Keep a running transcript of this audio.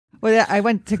Well, I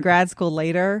went to grad school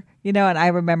later, and I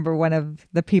remember one of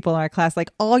the people in our class, like,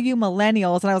 all you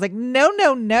millennials. And I was like, no,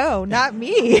 not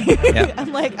me. Yep.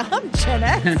 I'm like, I'm Gen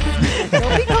X.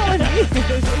 Don't be calling me.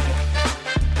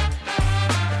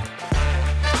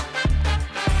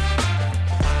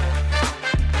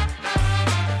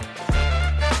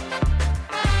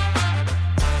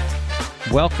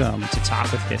 Welcome to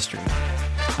Talk with History.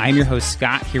 I'm your host,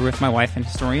 Scott, here with my wife and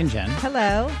historian, Jen.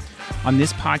 Hello. On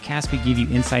this podcast, we give you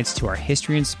insights to our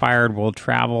history-inspired world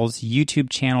travels,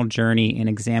 YouTube channel journey, and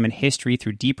examine history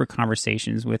through deeper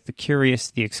conversations with the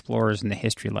curious, the explorers, and the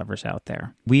history lovers out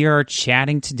there. We are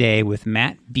chatting today with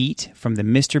Matt Beat from the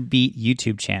Mr. Beat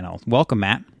YouTube channel. Welcome,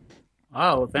 Matt.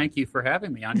 Oh, well, thank you for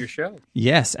having me on your show.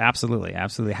 Yes, absolutely.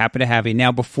 Absolutely. Happy to have you.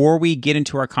 Now, before we get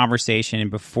into our conversation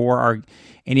and before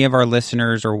any of our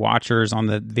listeners or watchers on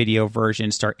the video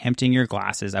version start emptying your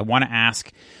glasses, I want to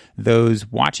ask those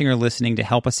watching or listening to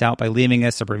help us out by leaving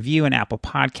us a review in Apple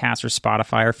Podcasts or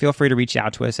Spotify, or feel free to reach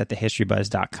out to us at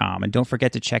thehistorybuzz.com. And don't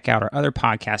forget to check out our other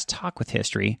podcast, Talk with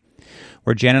History,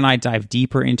 where Jen and I dive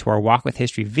deeper into our Walk with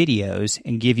History videos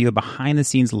and give you a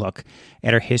behind-the-scenes look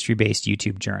at our history-based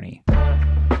YouTube journey.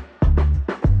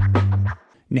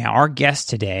 Now, our guest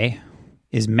today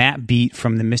is Matt Beat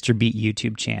from the Mr. Beat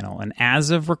YouTube channel. And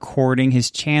as of recording,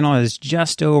 his channel has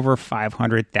just over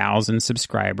 500,000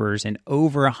 subscribers and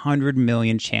over 100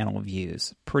 million channel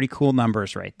views. Pretty cool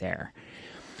numbers right there.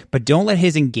 But don't let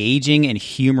his engaging and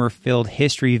humor-filled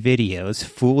history videos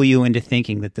fool you into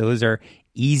thinking that those are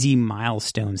easy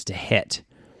milestones to hit.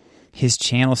 His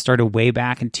channel started way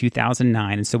back in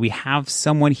 2009, and so we have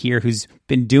someone here who's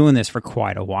been doing this for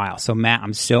quite a while. So, Matt,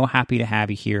 I'm so happy to have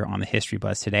you here on the History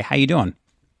Buzz today. How you doing?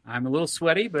 I'm a little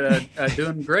sweaty, but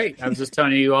doing great. I was just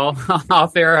telling you all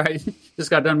off air, I just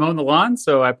got done mowing the lawn,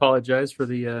 so I apologize for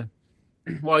the...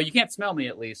 Well, you can't smell me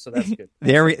at least, so that's good.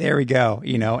 There we go.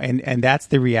 And that's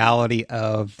the reality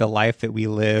of the life that we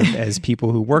live as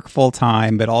people who work full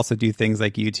time, but also do things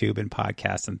like YouTube and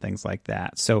podcasts and things like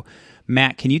that. So,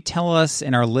 Matt, can you tell us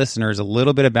and our listeners a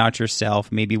little bit about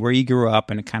yourself, maybe where you grew up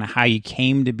and kind of how you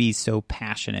came to be so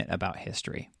passionate about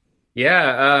history?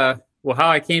 Yeah. Well, how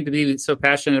I came to be so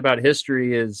passionate about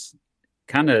history is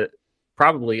kind of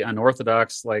probably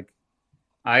unorthodox. Like,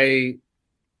 I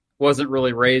wasn't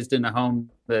really raised in a home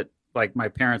that, like, my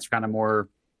parents kind of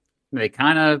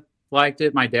liked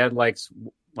it. My dad likes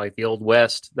like the Old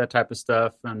West, that type of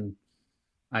stuff. And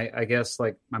I guess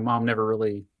like my mom never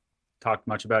really talked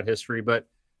much about history, but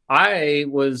it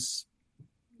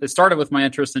started with my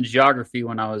interest in geography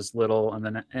when I was little, and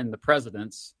then in the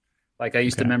presidents. Like I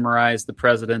used to memorize the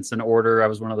presidents in order. I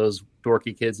was one of those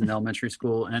dorky kids in elementary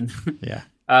school. And yeah.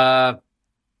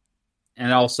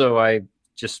 And also I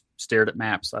just stared at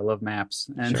maps. I love maps.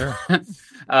 And sure.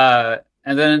 And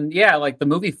then, like the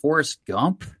movie Forrest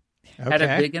Gump had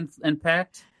a big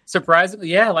impact.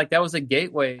 Surprisingly, like that was a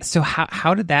gateway. So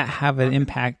how did that have an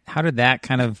impact? How did that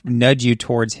kind of nudge you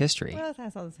towards history? Well, it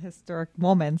has all those historic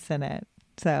moments in it.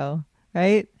 So,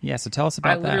 right? Yeah, so tell us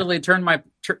about that. I literally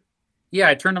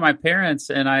I turned to my parents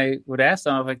and I would ask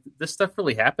them, I was like, this stuff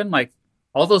really happened? Like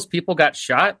all those people got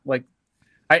shot? Like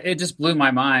it just blew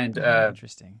my mind.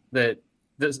 Interesting. That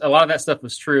a lot of that stuff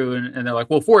was true. And they're like,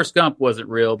 well, Forrest Gump wasn't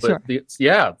real, but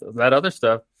sure. That other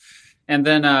stuff. And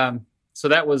then, so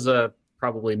that was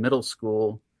probably middle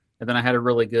school. And then I had a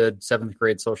really good 7th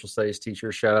grade social studies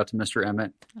teacher. Shout out to Mr.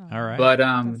 Emmett. Oh, all right. But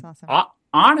that's awesome.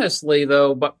 Honestly,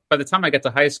 though, but by the time I got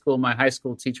to high school, my high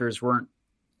school teachers weren't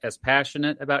as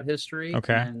passionate about history.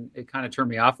 Okay. And it kind of turned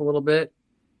me off a little bit.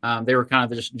 They were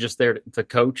kind of just there to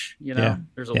coach, Yeah.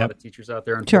 There's a lot of teachers out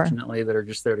there, unfortunately, that are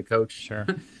just there to coach. Sure.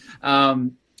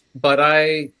 But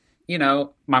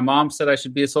my mom said I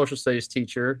should be a social studies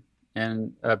teacher.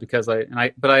 And because of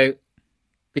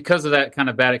that kind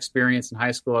of bad experience in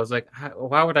high school, I was like,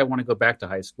 why would I want to go back to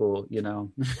high school?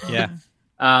 Yeah.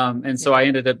 And so I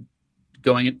ended up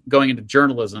going into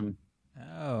journalism.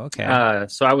 Oh, okay.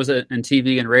 So I was in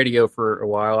TV and radio for a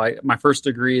while. My first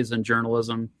degree is in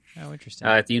journalism. Oh, interesting.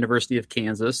 At the University of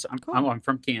Kansas. Cool. I'm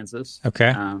from Kansas.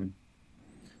 Okay.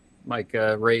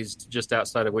 Raised just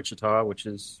outside of Wichita, which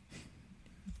is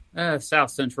south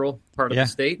central part of the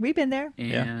state. We've been there.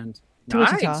 And To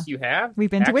nice, Wichita. you have? We've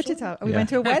been actually? to Wichita. We went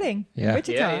to a wedding in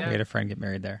Wichita. Yeah. We had a friend get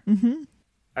married there. Mm-hmm.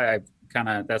 I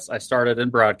started in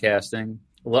broadcasting.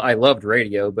 I loved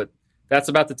radio, but that's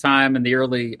about the time in the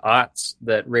early aughts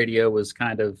that radio was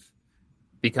kind of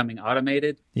becoming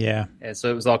automated. Yeah. And so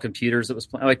it was all computers that was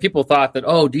playing. Like people thought that,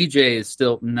 DJ is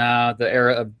still, the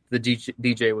era of the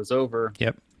DJ was over.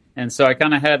 Yep. And so I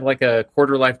kind of had like a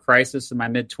quarter life crisis in my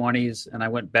mid 20s, and I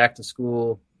went back to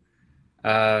school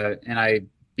and I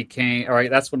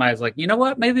that's when I was like, you know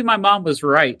what, maybe my mom was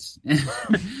right.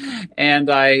 And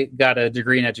I got a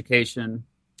degree in education,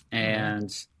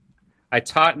 and I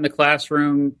taught in the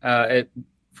classroom at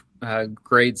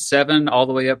grade 7 all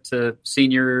the way up to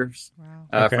seniors.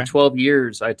 Wow. For 12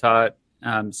 years I taught.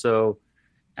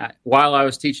 While I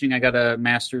was teaching, I got a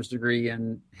master's degree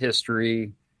in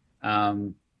history.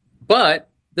 But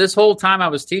this whole time I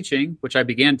was teaching, which I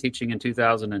began teaching in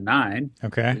 2009.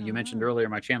 Okay. You mentioned earlier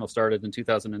my channel started in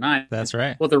 2009. That's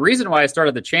right. Well, the reason why I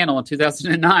started the channel in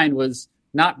 2009 was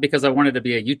not because I wanted to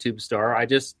be a YouTube star. I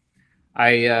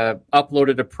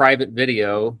uploaded a private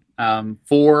video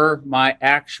for my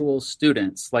actual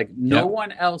students. Like no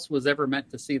one else was ever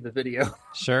meant to see the video.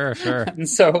 Sure. And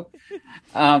so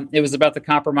it was about the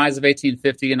Compromise of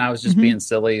 1850, and I was just being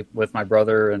silly with my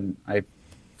brother, and I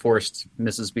forced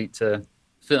Mrs. Beat to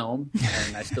film,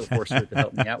 and I still forced her to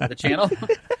help me out with the channel.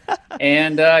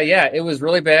 And it was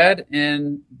really bad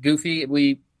and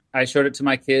goofy. I showed it to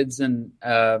my kids and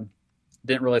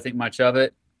didn't really think much of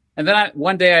it. And then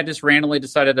one day I just randomly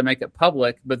decided to make it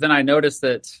public, but then I noticed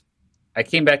that I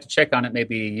came back to check on it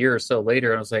maybe a year or so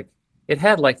later, and I was like, it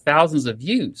had like thousands of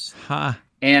views. Huh.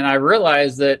 And I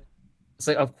realized that it's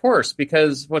like, of course,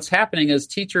 because what's happening is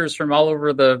teachers from all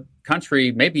over the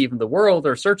country, maybe even the world,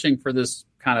 are searching for this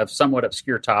kind of somewhat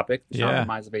obscure topic, the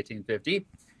Compromise of 1850.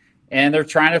 And they're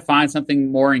trying to find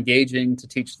something more engaging to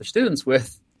teach their students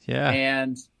with. Yeah.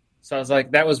 And so I was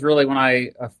like, that was really when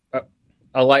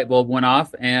a light bulb went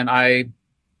off, and I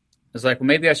was like, well,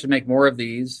 maybe I should make more of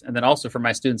these. And then also for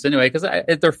my students anyway, because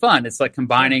they're fun. It's like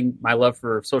combining my love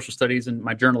for social studies and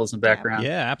my journalism background.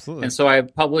 Yeah, absolutely. And so I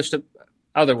published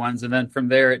other ones. And then from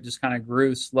there, it just kind of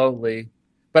grew slowly.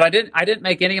 But I didn't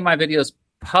make any of my videos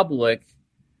public,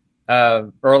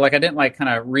 or like I didn't like kind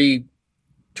of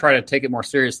try to take it more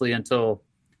seriously until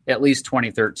at least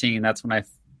 2013. That's when I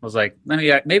was like,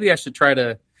 maybe I should try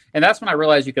to. And that's when I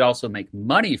realized you could also make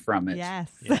money from it. Yes.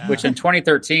 Yeah. Which in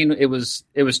 2013 it was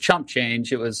chump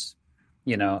change. It was,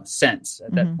 cents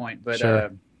at that point. But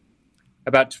Sure.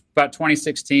 About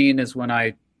 2016 is when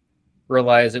I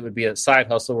realized it would be a side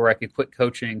hustle where I could quit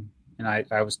coaching, and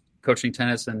I was coaching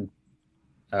tennis and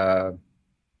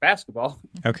basketball.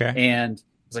 Okay. And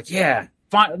I was like, yeah,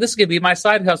 fine, this could be my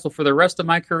side hustle for the rest of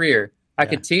my career. I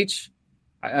could teach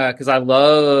because I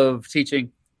love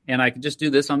teaching. And I could just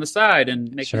do this on the side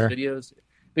and make these videos,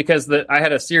 because I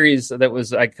had a series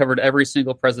that I covered every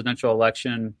single presidential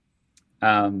election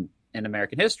in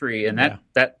American history. And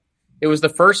that it was the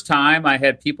first time I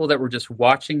had people that were just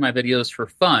watching my videos for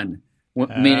fun,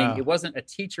 meaning it wasn't a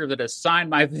teacher that assigned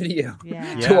my video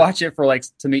to watch it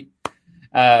to meet.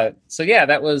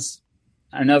 That was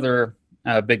another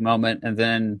big moment. And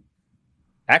then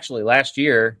actually last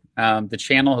year, the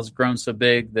channel has grown so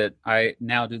big that I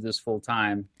now do this full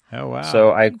time. Oh, wow.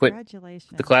 So I quit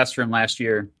the classroom last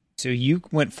year. So you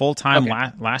went full time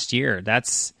last year.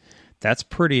 That's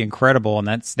pretty incredible, and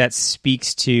that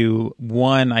speaks to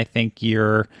one. I think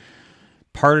you're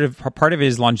part of it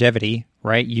is longevity,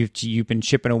 right? You've been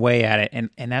chipping away at it,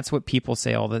 and that's what people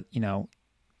say all the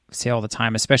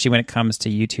time, especially when it comes to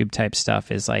YouTube type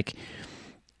stuff. Is like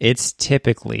it's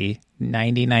typically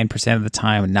 99% of the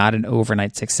time not an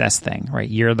overnight success thing, right?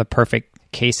 You're the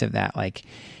perfect case of that. Like,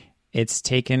 it's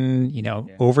taken,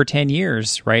 over 10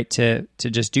 years, right, to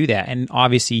just do that. And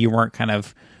obviously you weren't kind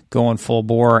of going full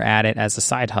bore at it as a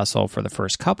side hustle for the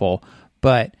first couple,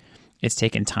 but it's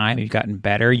taken time. You've gotten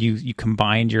better. You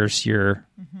combined your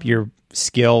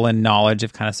skill and knowledge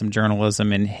of kind of some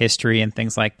journalism and history and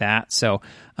things like that. So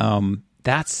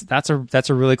that's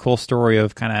a really cool story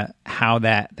of kind of how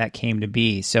that came to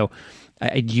be. So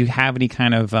do you have any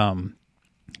kind of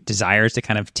desires to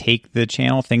kind of take the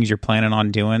channel, things you're planning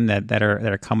on doing that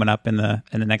are coming up in the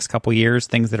next couple years,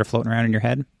 things that are floating around in your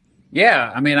head?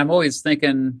 Yeah, I mean, I'm always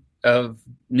thinking of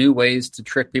new ways to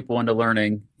trick people into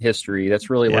learning history. That's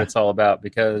really what it's all about,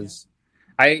 because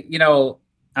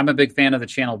I'm a big fan of the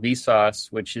channel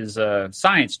Vsauce, which is a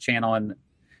science channel. And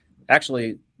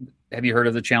actually, have you heard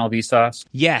of the channel Vsauce?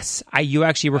 Yes, you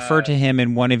actually referred to him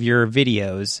in one of your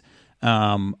videos.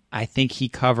 I think he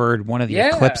covered one of the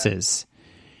eclipses.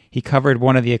 He covered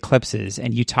one of the eclipses,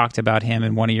 and you talked about him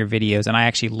in one of your videos, and I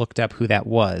actually looked up who that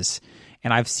was.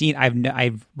 And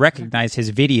I've recognized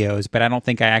his videos, but I don't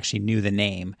think I actually knew the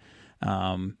name.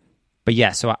 But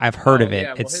yeah, so I've heard of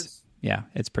it.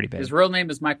 It's pretty big. His real name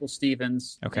is Michael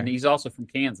Stevens, and he's also from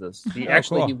Kansas. He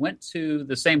went to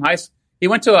the same high school. He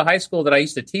went to a high school that I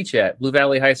used to teach at, Blue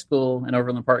Valley High School in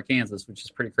Overland Park, Kansas, which is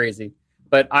pretty crazy.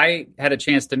 But I had a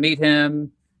chance to meet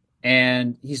him,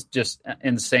 and he's just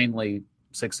insanely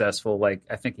successful. Like,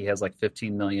 I think he has like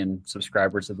 15 million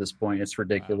subscribers at this point. It's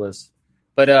ridiculous.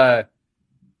 but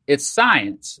it's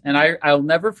science. And I'll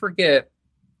never forget,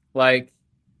 like,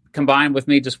 combined with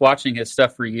me just watching his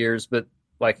stuff for years, but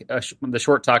like the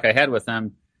short talk I had with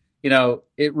him, you know,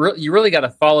 you really got to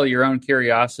follow your own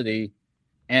curiosity,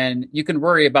 and you can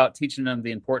worry about teaching them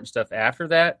the important stuff after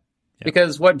that. Yep.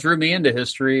 Because what drew me into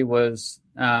history was,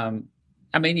 I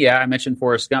mentioned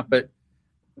Forrest Gump, but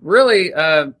really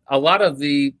a lot of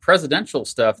the presidential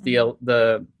stuff,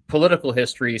 the political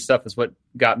history stuff is what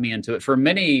got me into it. For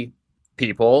many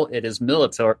people, it is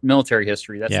military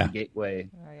history. That's the gateway.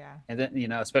 Oh, yeah. And then, you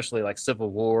know, especially like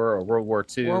Civil War or World War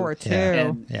II. World War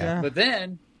II. But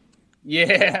then, we see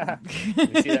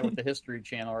that with the History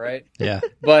Channel, right? Yeah.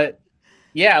 But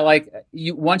yeah, like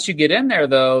once you get in there,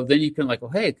 though, then you can like,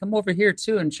 well, hey, come over here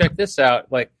too and check this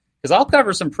out. Like, because I'll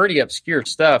cover some pretty obscure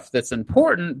stuff that's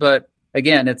important, but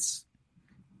again, it's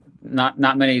not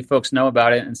many folks know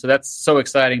about it, and so that's so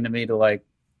exciting to me to like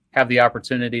have the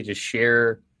opportunity to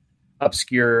share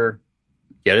obscure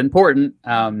yet important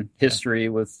history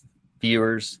with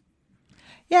viewers.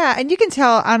 Yeah, and you can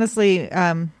tell, honestly,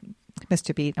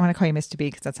 Mr. Beat. I want to call you Mr.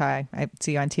 Beat because that's how I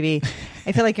see you on TV.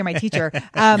 I feel like you're my teacher.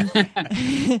 Call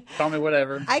me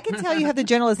whatever. I can tell you have the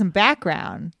journalism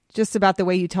background just about the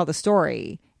way you tell the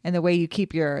story and the way you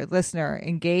keep your listener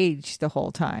engaged the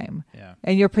whole time. Yeah.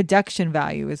 And your production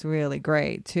value is really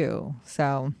great too.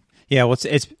 So yeah, well,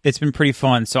 it's been pretty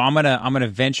fun. So I'm gonna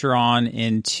venture on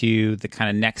into the kind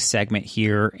of next segment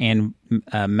here. And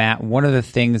Matt, one of the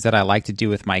things that I like to do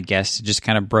with my guests is just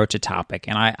kind of broach a topic.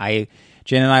 And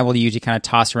Jen and I will usually kind of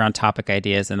toss around topic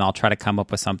ideas, and I'll try to come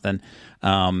up with something.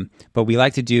 But we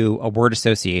like to do a word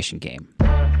association game.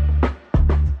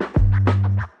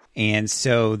 And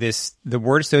so the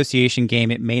word association game,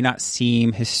 it may not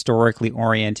seem historically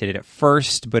oriented at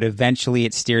first, but eventually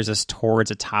it steers us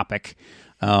towards a topic.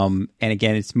 And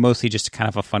again, it's mostly just kind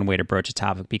of a fun way to broach a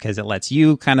topic because it lets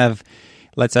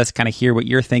us kind of hear what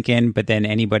you're thinking, but then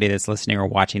anybody that's listening or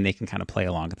watching, they can kind of play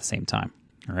along at the same time.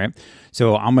 All right.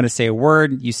 So I'm going to say a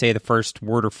word. You say the first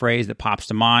word or phrase that pops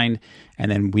to mind,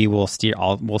 and then we'll steer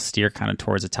kind of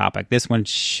towards a topic. This one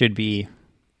should be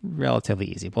relatively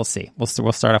easy. We'll see. We'll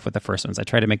start off with the first ones. I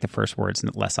try to make the first words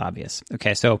less obvious.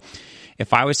 Okay. So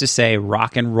if I was to say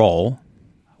rock and roll,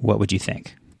 what would you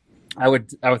think? I would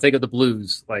think of the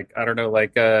blues. Like, I don't know,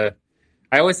 like, I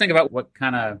always think about what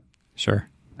kind of, sure.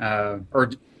 Or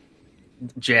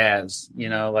jazz, you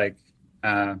know, like,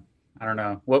 I don't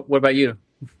know. What about you?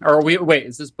 Or wait,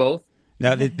 is this both?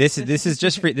 No, this is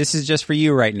just for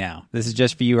you right now. This is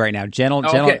just for you right now. Jen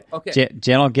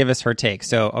will give us her take.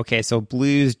 So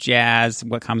blues, jazz,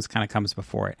 what kind of comes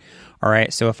before it? All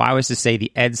right. So if I was to say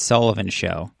the Ed Sullivan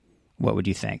Show, what would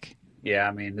you think? Yeah,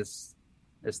 I mean, it's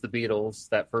the Beatles,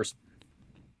 that first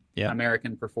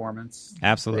American performance.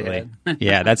 Absolutely.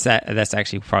 Yeah, that's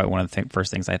actually probably one of the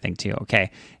first things I think too. Okay.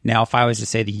 Now, if I was to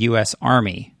say the U.S.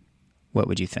 Army, what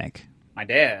would you think? My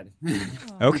dad.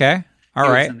 Okay. All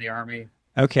right. He was in the Army.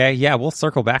 Okay. Yeah, we'll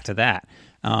circle back to that.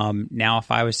 Now,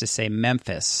 if I was to say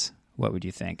Memphis, what would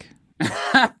you think?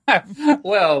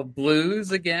 Well,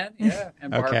 blues again. Yeah.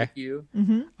 And barbecue. Okay.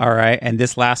 Mm-hmm. All right. And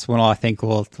this last one, I think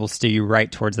will steer you right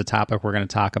towards the topic we're going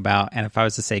to talk about. And if I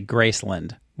was to say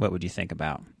Graceland, what would you think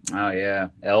about? Oh, yeah.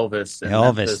 Elvis.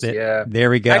 Memphis, there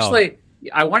we go. Actually,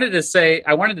 I wanted to say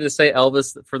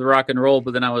Elvis for the rock and roll,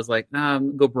 but then I was like, nah, I'm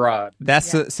gonna go broad.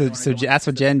 That's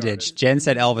what Jen did. Jen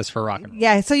said Elvis for rock and roll.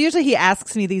 Yeah. So usually he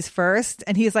asks me these first,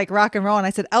 and he's like rock and roll, and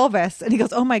I said Elvis, and he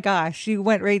goes, "Oh my gosh, you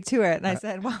went right to it." And I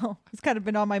said, "Well, it's kind of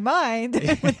been on my mind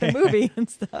with the movie and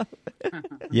stuff."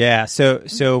 Yeah.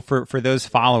 So for those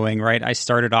following, right, I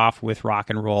started off with rock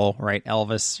and roll, right?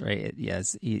 Elvis, right?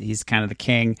 Yes, he's kind of the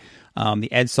king.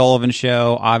 The Ed Sullivan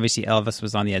Show, obviously Elvis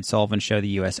was on the Ed Sullivan Show. The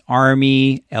U.S.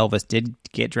 Army, Elvis did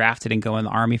get drafted and go in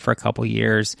the Army for a couple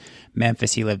years.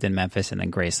 Memphis, he lived in Memphis, and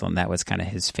then Graceland, that was kind of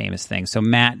his famous thing. So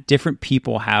Matt, different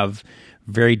people have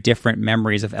very different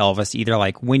memories of Elvis, either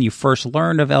like when you first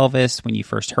learned of Elvis, when you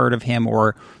first heard of him,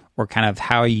 or kind of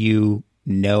how you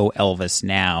know Elvis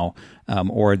now,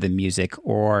 or the music,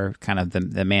 or kind of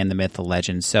the man, the myth, the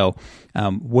legend. So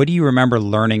what do you remember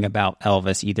learning about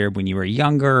Elvis, either when you were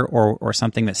younger or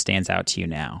something that stands out to you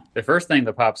now? The first thing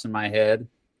that pops in my head,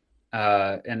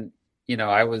 and you know,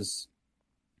 I was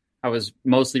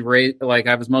mostly raised, like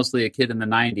I was mostly a kid in the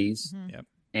 90s. Mm-hmm. Yep.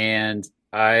 And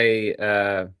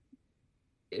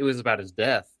it was about his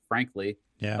death, frankly.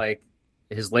 Yeah. Like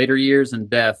his later years and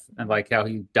death, and like how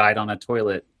he died on a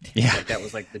toilet. Yeah. Like that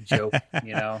was like the joke,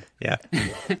 you know? Yeah.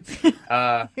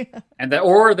 And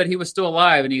that he was still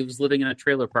alive and he was living in a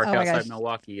trailer park outside gosh.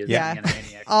 Milwaukee. Yeah.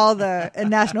 All the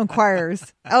National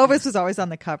Enquirers. Elvis was always on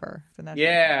the cover.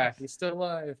 Yeah. He's still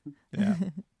alive. Yeah.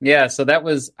 Yeah, so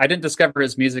I didn't discover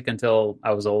his music until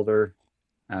I was older.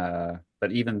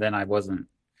 But even then I wasn't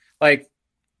like,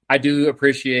 I do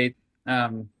appreciate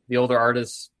the older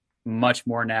artists much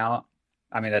more now.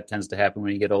 I mean, that tends to happen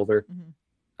when you get older.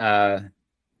 Mm-hmm.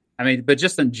 I mean, but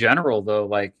just in general though,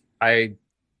 like I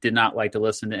did not like to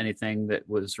listen to anything that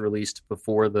was released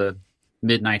before the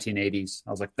mid 1980s.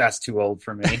 I was like, that's too old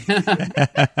for me.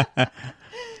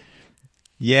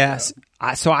 Yes.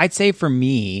 So I'd say for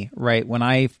me, right, when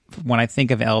I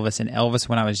think of Elvis and Elvis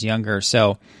when I was younger,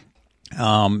 so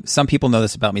some people know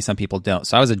this about me, some people don't.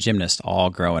 So I was a gymnast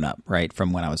all growing up, right,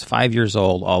 from when I was 5 years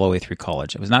old all the way through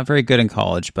college. I was not very good in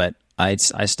college, but I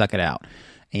stuck it out.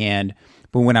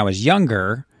 But when I was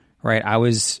younger, right, I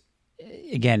was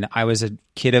a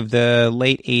kid of the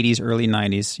late 80s, early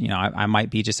 90s. You know, I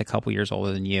might be just a couple years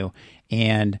older than you.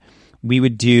 And we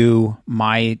would do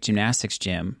my gymnastics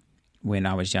gym when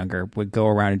I was younger, would go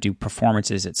around and do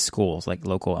performances at schools, like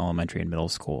local elementary and middle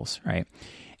schools, right?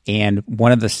 And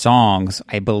one of the songs,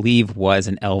 I believe, was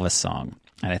an Elvis song.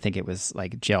 And I think it was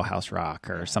like Jailhouse Rock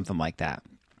or something like that.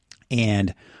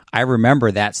 And I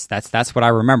remember that's what I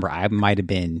remember. I might have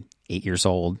been 8 years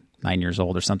old, 9 years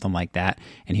old or something like that.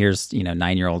 And here's,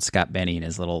 9-year-old Scott Benny in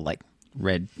his little like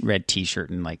red t-shirt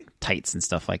and like tights and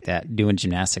stuff like that, doing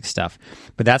gymnastic stuff.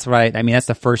 But that's what that's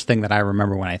the first thing that I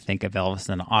remember when I think of Elvis.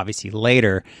 And obviously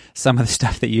later, some of the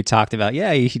stuff that you talked about,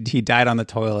 he died on the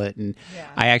toilet. And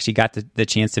I actually got the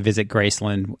chance to visit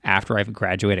Graceland after I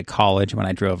graduated college when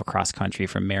I drove across country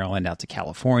from Maryland out to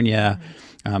California,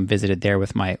 visited there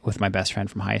with my best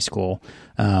friend from high school.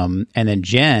 And then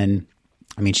Jen,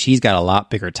 I mean, she's got a lot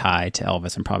bigger tie to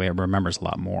Elvis and probably remembers a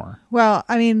lot more. Well,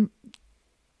 I mean,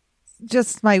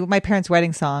 just my parents'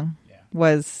 wedding song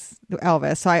was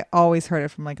Elvis. So I always heard it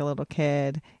from like a little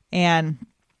kid. And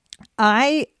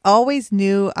I always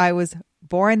knew I was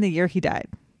born the year he died.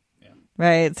 Yeah.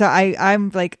 Right. So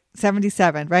I'm like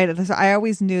 77, right? So I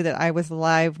always knew that I was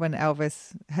alive when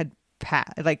Elvis had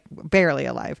passed, like barely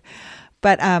alive.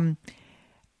 But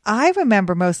I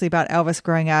remember mostly about Elvis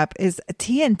growing up is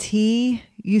TNT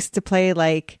used to play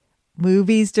like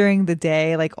movies during the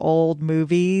day, like old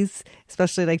movies,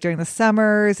 especially like during the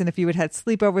summers. And if you would had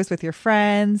sleepovers with your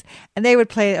friends, and they would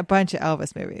play a bunch of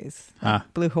Elvis movies,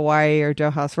 like Blue Hawaii or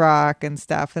Jailhouse Rock and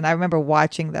stuff. And I remember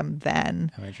watching them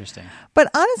then. Oh, interesting.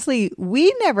 But honestly,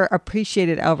 we never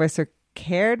appreciated Elvis or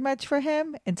cared much for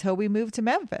him until we moved to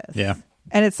Memphis. Yeah.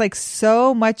 And it's like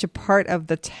so much a part of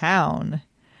the town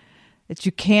that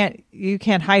you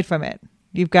can't hide from it.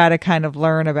 You've got to kind of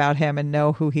learn about him and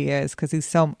know who he is because he's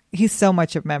so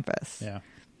much of Memphis. Yeah.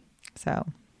 So.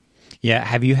 Yeah.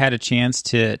 Have you had a chance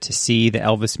to see the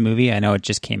Elvis movie? I know it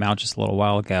just came out just a little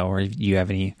while ago. Or do you have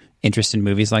any interest in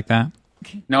movies like that?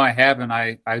 No, I haven't.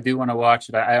 I do want to watch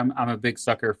it. I'm a big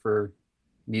sucker for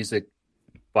music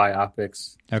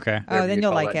biopics. Okay. Oh, then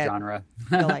you'll like it. Genre.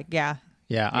 You'll like, yeah.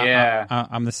 Yeah,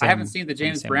 I'm the same. I haven't seen the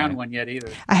James Brown one yet either.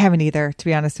 I haven't either, to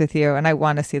be honest with you, and I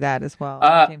want to see that as well.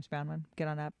 James Brown one. Get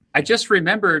on up. I just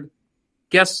remembered.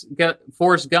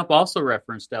 Forrest Gump also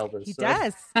referenced Elvis. He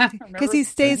does because he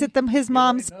stays at his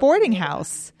mom's boarding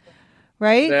house,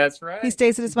 right? That's right. He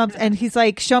stays at his mom's, and he's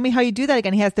like, "Show me how you do that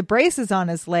again." He has the braces on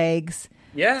his legs,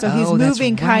 yeah. So he's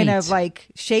moving kind of like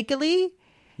shakily,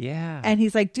 yeah. And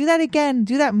he's like, "Do that again.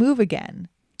 Do that move again."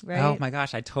 Right? Oh my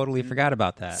gosh, I totally forgot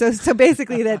about that. So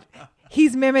basically that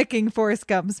he's mimicking Forrest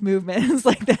Gump's movements.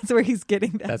 Like that's where he's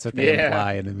getting that. That's what they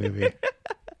imply in the movie.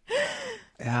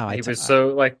 He was so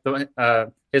like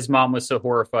his mom was so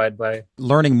horrified by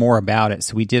learning more about it.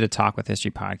 So we did a Talk with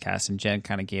History podcast, and Jen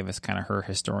kind of gave us kind of her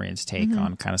historian's take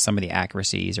on kind of some of the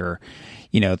accuracies or,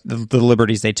 the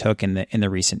liberties they took in the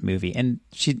recent movie. And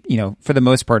she, for the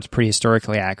most part, it's pretty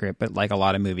historically accurate. But like a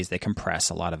lot of movies, they compress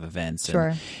a lot of events. Sure.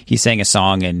 And he sang a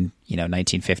song in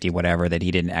 1950, whatever, that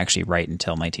he didn't actually write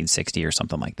until 1960 or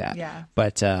something like that. Yeah.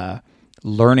 But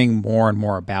learning more and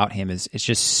more about him is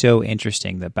just so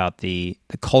interesting about the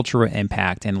cultural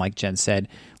impact. And like Jen said,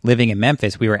 living in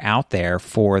Memphis, we were out there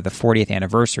for the 40th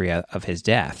anniversary of his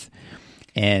death.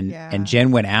 And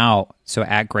Jen went out. So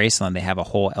at Graceland, they have a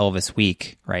whole Elvis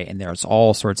week, right? And there's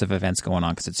all sorts of events going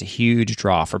on because it's a huge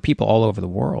draw for people all over the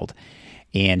world.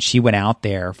 And she went out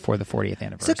there for the 40th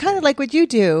anniversary. So kind of like what you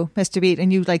do, Mr. Beat,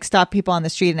 and you like stop people on the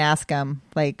street and ask them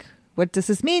like, what does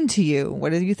this mean to you?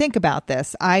 What do you think about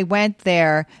this? I went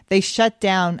there. They shut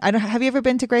down. Have you ever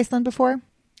been to Graceland before?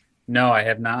 No, I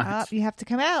have not. You have to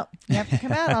come out.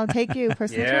 I'll take you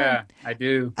personally. Yeah, I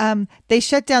do. They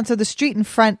shut down. So the street in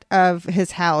front of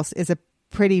his house is a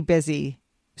pretty busy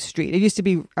street. It used to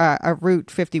be a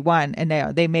Route 51,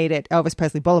 and they made it Elvis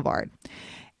Presley Boulevard.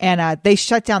 And they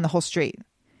shut down the whole street.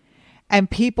 And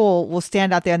people will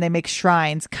stand out there and they make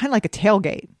shrines, kind of like a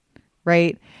tailgate,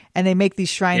 right? And they make these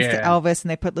shrines to Elvis, and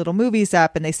they put little movies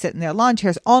up, and they sit in their lawn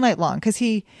chairs all night long. Because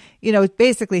he,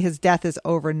 basically his death is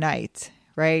overnight,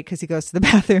 right? Because he goes to the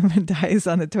bathroom and dies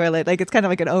on the toilet. Like, it's kind of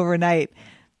like an overnight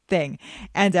thing.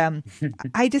 And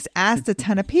I just asked a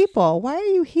ton of people, why are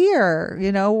you here?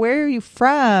 Where are you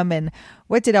from? And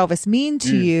what did Elvis mean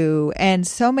to you? And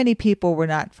so many people were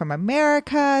not from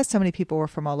America. So many people were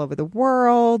from all over the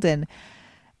world. And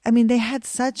I mean, they had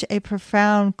such a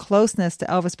profound closeness to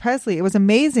Elvis Presley. It was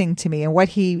amazing to me, and what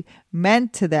he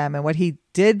meant to them and what he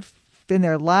did in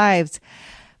their lives.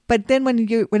 But then when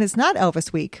it's not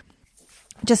Elvis week,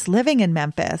 just living in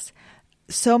Memphis,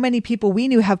 so many people we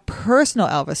knew have personal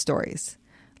Elvis stories.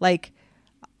 Like,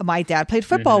 my dad played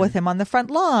football with him on the front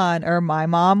lawn, or my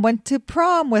mom went to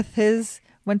prom with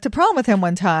him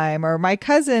one time, or my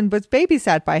cousin was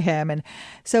babysat by him. And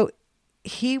so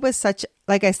he was such,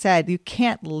 like I said, you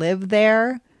can't live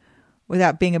there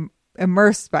without being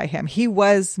immersed by him. He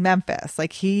was Memphis.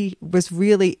 Like, he was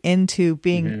really into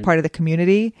being part of the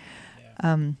community.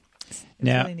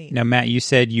 Now, really neat. now, Matt, you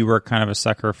said you were kind of a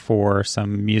sucker for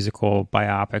some musical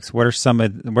biopics. What are some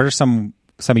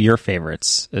of your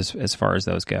favorites as far as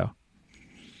those go?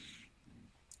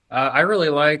 I really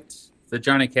liked the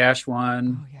Johnny Cash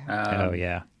one. Oh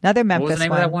yeah, another Memphis what was the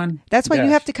name of that one? That's why you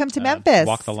have to come to Memphis.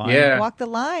 Walk the Line. Yeah. Walk the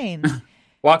Line.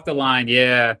 Walk the Line.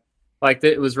 Yeah, like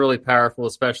it was really powerful,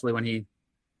 especially when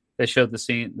they showed the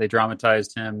scene, they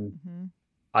dramatized him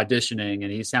auditioning,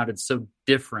 and he sounded so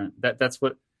different. That's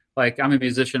what, like, I'm a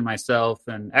musician myself,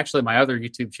 and actually one of my other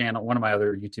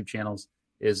YouTube channels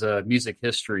is music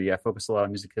history. I focus a lot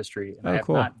on music history, and I have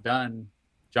not done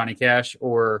Johnny Cash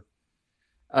or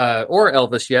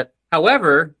Elvis yet.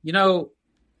 However,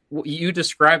 you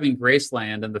describing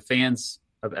Graceland and the fans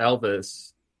of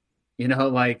Elvis,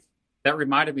 like, that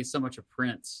reminded me so much of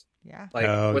Prince. Yeah.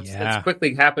 Like, what's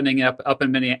quickly happening up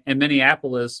in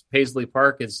Minneapolis, Paisley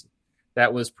Park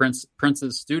that was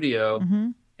Prince's studio,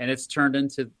 and it's turned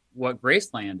into what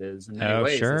Graceland is in many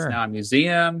ways. Sure. It's now a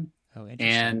museum, interesting.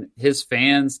 and his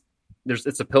fans,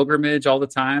 it's a pilgrimage all the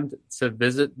time to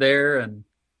visit there, and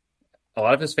a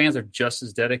lot of his fans are just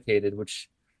as dedicated, which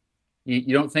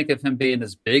you don't think of him being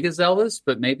as big as Elvis,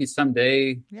 but maybe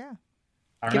someday. Yeah.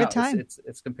 Give it time.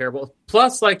 It's comparable.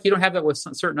 Plus, like, you don't have that with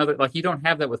certain other, like, you don't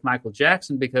have that with Michael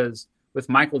Jackson, because with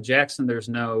Michael Jackson, there's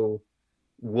no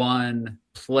one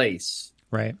place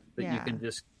right that you can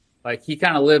just, like, he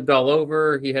kind of lived all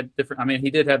over. He had different, I mean,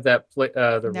 he did have that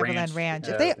the Neverland Ranch.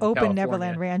 If they open California.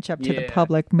 Neverland Ranch up to the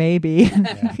public, maybe.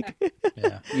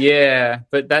 Yeah,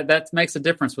 but that makes a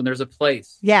difference when there's a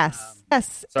place. Yes.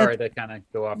 Yes. Sorry to kind of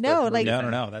go off. No,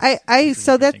 no.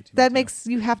 That makes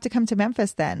you have to come to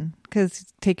Memphis then, because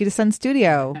take you to Sun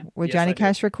Studio where Johnny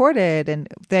Cash recorded, and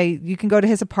you can go to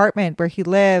his apartment where he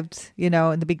lived, in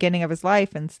the beginning of his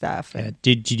life and stuff. Yeah.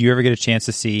 Did you ever get a chance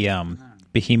to see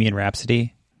Bohemian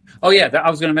Rhapsody? Oh yeah, I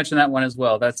was going to mention that one as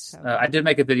well. That's I did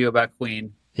make a video about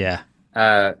Queen. Yeah.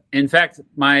 In fact,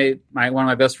 my one of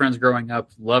my best friends growing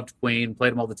up loved Queen,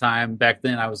 played them all the time. Back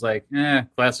then, I was like,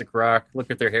 classic rock.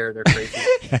 Look at their hair, they're crazy.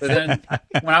 But then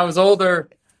when I was older,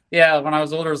 I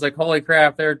was like, holy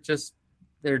crap, they're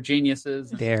geniuses.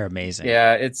 They're amazing.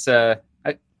 Yeah, it's a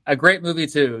great movie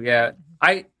too. Yeah,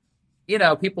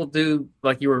 people do,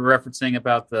 like you were referencing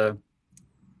about the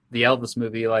Elvis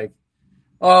movie, like,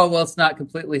 oh well, it's not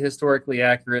completely historically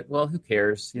accurate. Well, who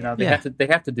cares? They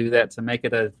have to do that to make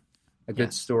it a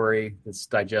good story that's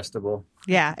digestible.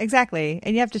 Yeah, exactly.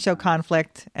 And you have to show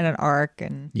conflict and an arc.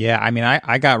 And yeah, I mean,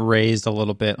 I got raised a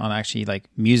little bit on actually like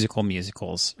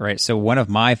musicals, right? So one of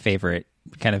my favorite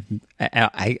kind of,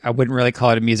 I wouldn't really call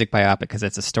it a music biopic because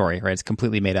it's a story, right? It's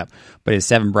completely made up, but it's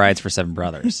Seven Brides for Seven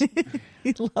Brothers.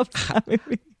 He loved that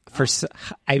movie.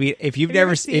 If you've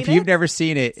never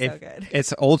seen it,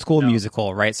 it's an old school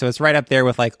musical, right? So it's right up there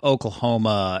with like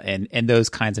Oklahoma and those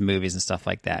kinds of movies and stuff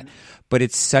like that. But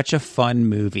it's such a fun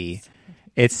movie.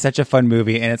 And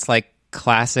it's like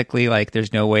classically, like,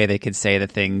 there's no way they could say the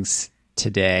things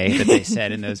today that they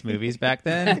said in those movies back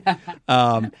then.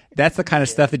 That's the kind of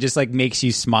stuff that just like makes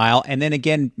you smile. And then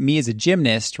again, me as a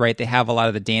gymnast, right, they have a lot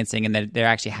of the dancing, and then they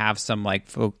actually have some like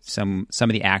some of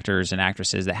the actors and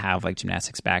actresses that have like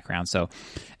gymnastics background. So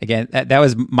again, that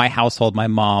was my household. My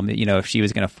mom, if she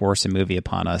was going to force a movie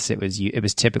upon us, it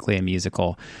was typically a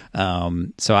musical.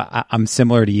 So I'm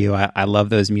similar to you. I love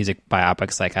those music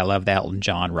biopics. Like, I love the Elton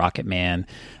John Rocket Man,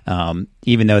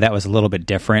 even though that was a little bit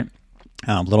different.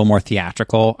 A little more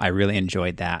theatrical. I really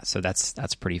enjoyed that. So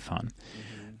that's pretty fun.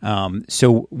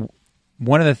 So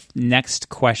one of the next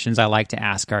questions I like to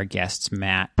ask our guests,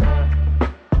 Matt,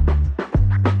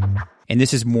 and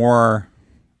this is more,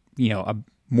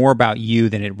 more about you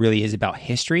than it really is about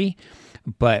history.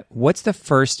 But what's the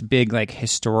first big like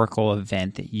historical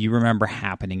event that you remember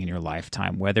happening in your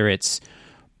lifetime? Whether it's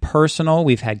personal,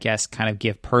 we've had guests kind of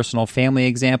give personal family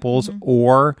examples,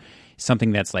 or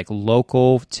something that's like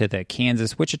local to the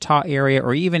Kansas, Wichita area,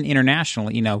 or even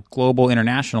international, global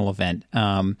international event.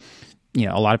 A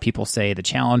lot of people say the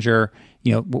Challenger.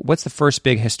 What's the first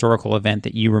big historical event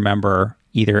that you remember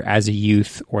either as a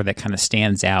youth or that kind of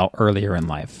stands out earlier in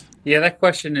life? Yeah, that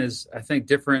question is, I think,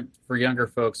 different for younger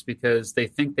folks because they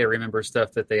think they remember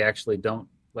stuff that they actually don't.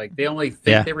 Like, they only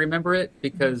think they remember it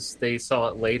because they saw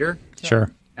it later.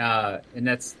 Sure. And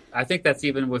I think that's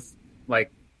even with,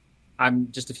 like,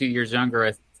 I'm just a few years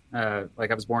younger. I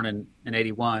was born in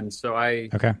 81, so I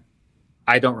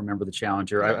don't remember the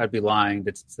Challenger. I'd be lying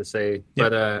to say. Yeah.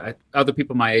 But other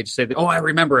people my age say that, I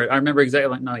remember it. I remember exactly.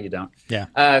 Like, no, you don't.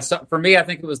 Yeah. So for me, I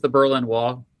think it was the Berlin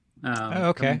Wall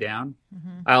coming down.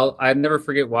 I'd never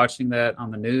forget watching that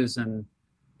on the news and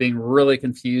being really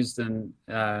confused and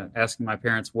asking my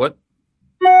parents, what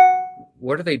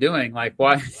are they doing? Like,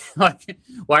 why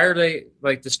are they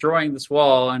like destroying this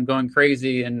wall and going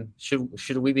crazy? And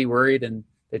should we be worried? And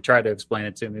they tried to explain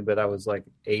it to me, but I was like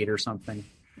 8 or something.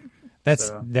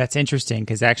 That's interesting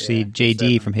because actually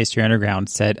JD from History Underground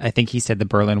said, I think he said the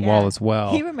Berlin Wall as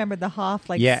well. He remembered the Hoff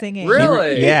singing.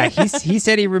 Really? He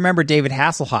said he remembered David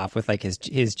Hasselhoff with like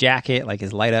his jacket, like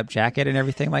his light up jacket and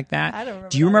everything like that. I don't remember.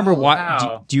 Do you remember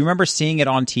do you remember seeing it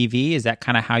on TV? Is that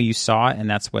kind of how you saw it, and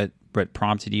that's what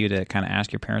prompted you to kind of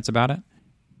ask your parents about it?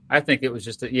 I think it was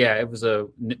just it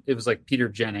was like Peter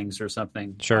Jennings or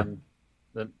something. Sure.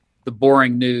 The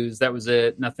boring news. That was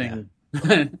it. Nothing.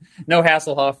 Yeah. No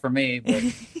Hasselhoff for me, but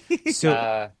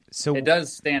so it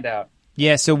does stand out.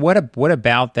 Yeah. So what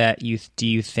about that do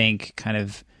you think kind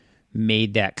of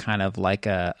made that kind of like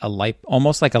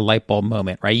almost like a light bulb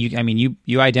moment, right?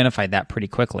 You identified that pretty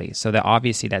quickly, so that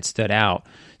obviously that stood out.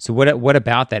 So what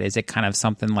about that? Is it kind of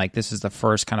something like this is the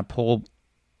first kind of pull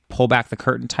back the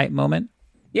curtain type moment?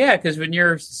 Yeah, because when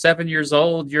you're 7 years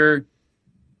old,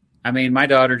 my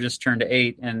daughter just turned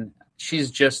 8, and she's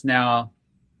just now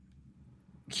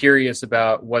curious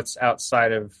about what's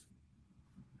outside of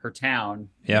her town,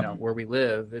 where we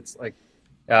live. It's like,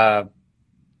 and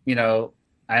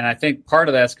I think part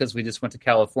of that's because we just went to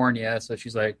California, so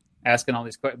she's like asking all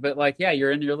these questions. But like,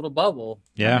 you're in your little bubble.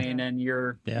 Yeah. And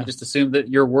you just assume that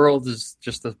your world is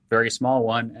just a very small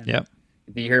one. And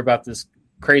you hear about this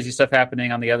crazy stuff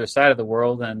happening on the other side of the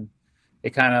world, and it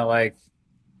kind of like,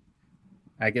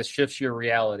 I guess, shifts your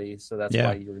reality. So that's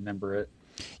why you remember it.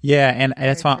 Yeah, and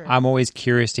that's why I'm always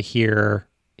curious to hear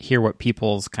what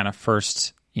people's kind of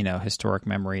first, historic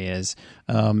memory is.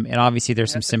 And obviously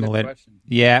there's some similar.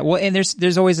 Yeah, well, and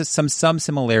there's always some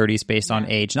similarities based on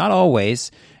age, not always.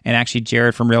 And actually,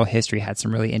 Jared from Real History had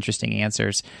some really interesting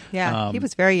answers. Yeah, he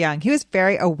was very young. He was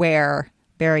very aware.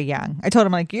 Very young. I told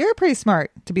him, like, you're pretty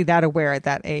smart to be that aware at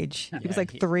that age. He was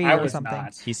like 3 or something.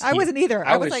 I wasn't either.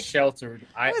 I was like sheltered.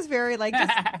 I was very like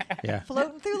just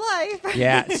floating through life.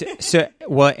 Yeah.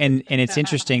 And it's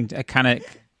interesting to kind of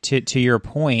to your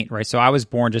point, right? So I was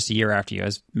born just a year after you. I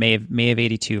was May of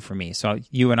 82 for me. So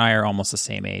you and I are almost the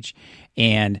same age.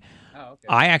 And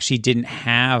I actually didn't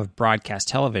have broadcast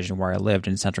television where I lived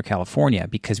in Central California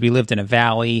because we lived in a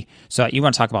valley. So you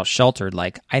want to talk about sheltered?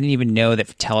 Like, I didn't even know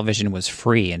that television was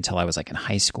free until I was like in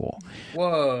high school.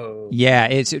 Whoa! Yeah,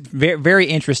 it's very, very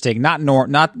interesting. Not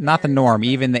the norm,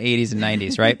 even the 80s and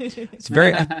 90s, right? It's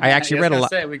very. I actually read a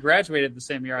lot. We graduated the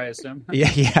same year, I assume.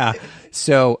 Yeah.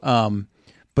 So,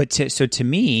 to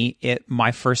me,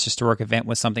 my first historic event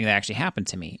was something that actually happened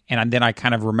to me. And then I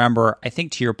kind of remember, I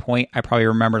think to your point, I probably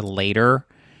remember later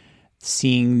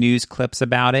seeing news clips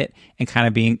about it and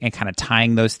kind of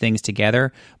tying those things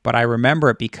together. But I remember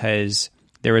it because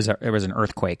there was an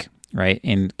earthquake, right?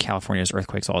 In California, there's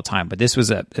earthquakes all the time. But this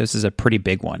is a pretty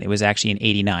big one. It was actually in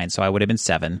 89, so I would have been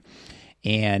 7.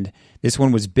 And this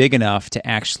one was big enough to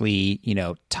actually,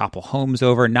 topple homes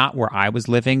over, not where I was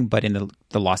living, but in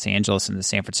the Los Angeles and the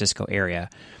San Francisco area.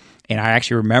 And I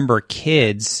actually remember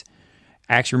kids,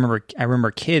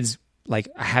 like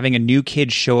having a new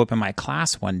kid show up in my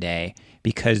class one day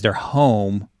because their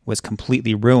home was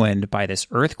completely ruined by this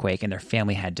earthquake and their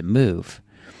family had to move.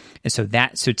 And so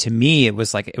to me, it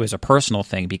was a personal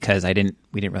thing because we didn't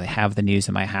really have the news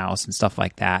in my house and stuff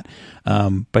like that.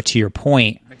 But to your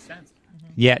point, makes sense.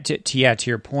 Yeah, to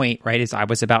your point, right? Is I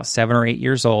was about 7 or 8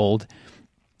 years old,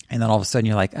 and then all of a sudden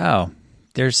you're like, oh,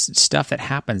 there's stuff that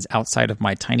happens outside of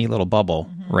my tiny little bubble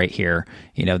right here.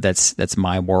 That's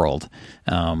my world.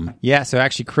 So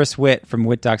actually Chris Witt from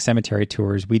Witt Dock Cemetery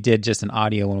Tours, we did just an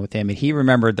audio one with him, and he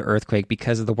remembered the earthquake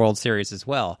because of the World Series as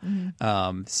well.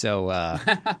 So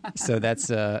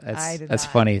that's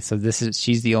funny. So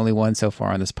she's the only one so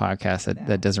far on this podcast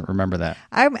that doesn't remember that.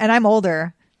 I'm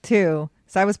older too.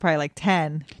 So I was probably like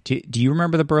 10. Do you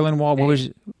remember the Berlin Wall? What was?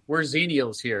 We're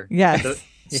Xenials here. Yes.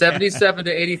 77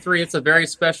 to 83. It's a very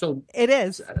special. It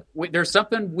is. There's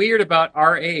something weird about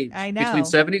our age. I know.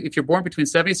 If you're born between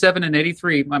 77 and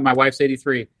 83, my wife's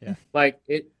 83. Yeah. Like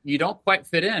you don't quite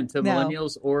fit into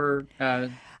millennials or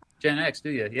Gen X, do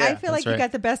you? Yeah. I feel like you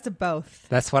got the best of both.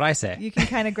 That's what I say. You can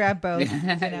kind of grab both.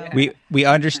 We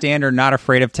understand, are not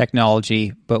afraid of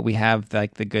technology, but we have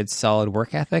like the good solid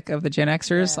work ethic of the Gen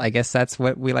Xers. Yeah. I guess that's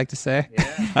what we like to say.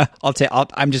 Yeah.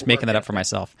 I'm just making that up for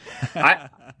myself.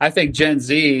 I think Gen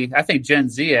Z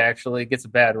actually gets a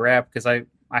bad rap because I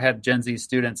had Gen Z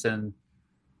students, and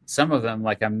some of them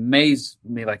like amazed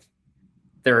me, like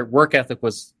their work ethic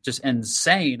was just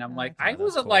insane. I'm like, I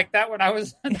wasn't like that when I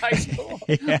was in high school.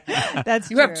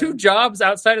 That's you true. Have 2 jobs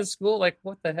outside of school. Like,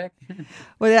 what the heck?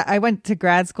 Well, I went to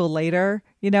grad school later,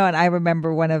 and I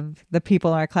remember one of the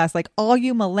people in our class, like, all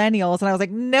you millennials. And I was like,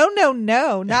 no,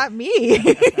 not me.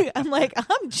 I'm like,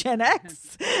 I'm Gen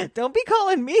X. Don't be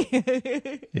calling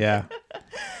me. Yeah.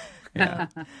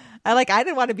 I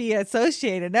didn't want to be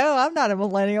associated. No, I'm not a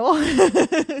millennial.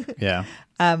 Yeah.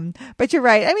 But you're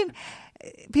right. I mean,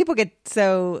 people get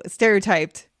so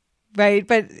stereotyped, right?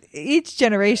 But each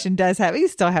generation you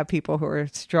still have people who are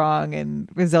strong and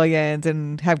resilient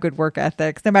and have good work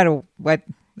ethics, no matter what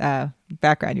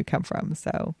background you come from.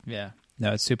 So yeah,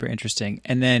 no, it's super interesting.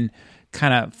 And then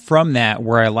kind of from that,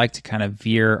 where I like to kind of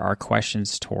veer our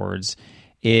questions towards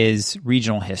is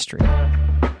regional history.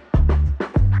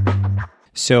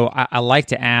 So I like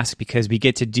to ask, because we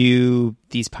get to do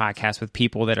these podcasts with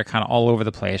people that are kind of all over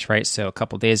the place, right? So a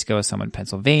couple of days ago, someone in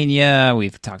Pennsylvania.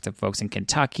 We've talked to folks in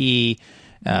Kentucky,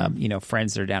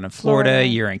 friends that are down in Florida.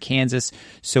 You're in Kansas.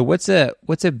 So what's a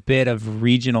bit of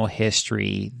regional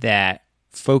history that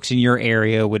folks in your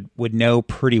area would know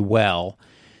pretty well?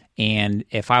 And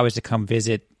if I was to come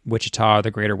visit Wichita or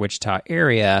the greater Wichita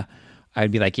area, I'd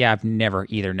be like, yeah, I've never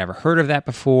heard of that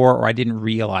before, or I didn't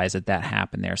realize that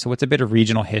happened there. So what's a bit of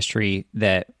regional history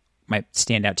that might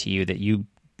stand out to you that you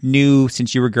knew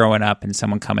since you were growing up, and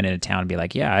someone coming into town and be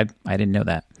like, yeah, I didn't know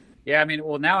that? Yeah, I mean,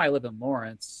 well, now I live in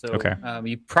Lawrence, so okay.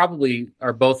 You probably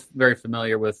are both very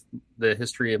familiar with the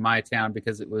history of my town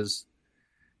because it was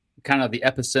kind of the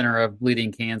epicenter of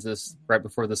Bleeding Kansas right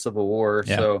before the Civil War.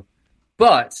 Yeah.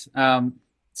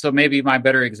 So maybe my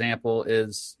better example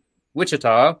is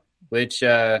Wichita, which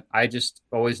I just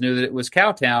always knew that it was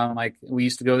Cowtown. Like, we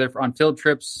used to go there on field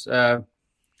trips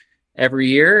every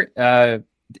year.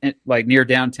 Like near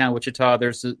downtown Wichita,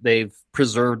 they've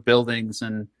preserved buildings,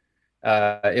 and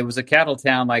it was a cattle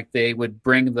town. Like, they would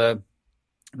bring the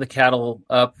cattle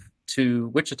up to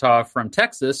Wichita from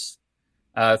Texas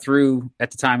through,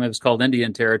 at the time it was called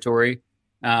Indian Territory.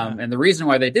 And the reason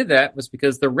why they did that was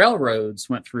because the railroads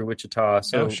went through Wichita.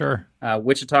 So sure.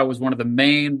 Wichita was one of the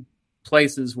main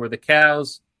places where the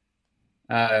cows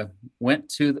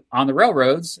went on the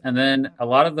railroads, and then a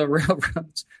lot of the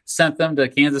railroads sent them to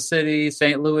Kansas City,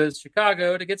 St. Louis,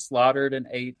 Chicago to get slaughtered and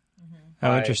ate.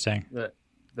 Oh, interesting.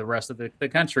 The rest of the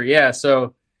country. Yeah.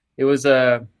 So it was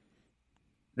that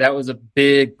was a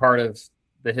big part of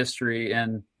the history.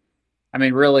 And I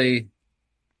mean, really,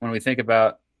 when we think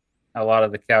about a lot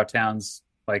of the cow towns,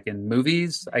 like in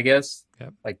movies, I guess,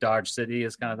 like Dodge City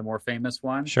is kind of the more famous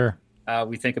one. Sure.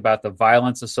 We think about the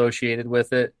violence associated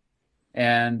with it.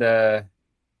 And that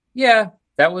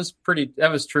was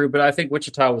true. But I think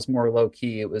Wichita was more low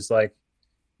key. It's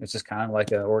just kind of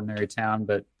like an ordinary town,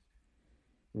 but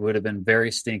it would have been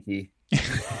very stinky.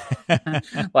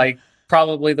 Like,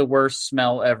 probably the worst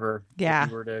smell ever. Yeah.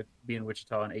 If you were to be in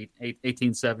Wichita in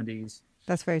 1870s.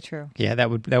 That's very true. Yeah,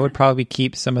 that would probably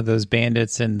keep some of those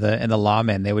bandits and the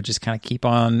lawmen. They would just kind of keep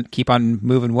on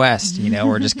moving west,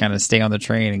 or just kind of stay on the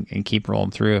train and keep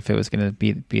rolling through if it was going to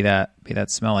be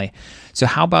that smelly. So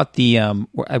how about the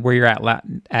where you're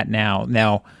at now?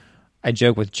 Now, I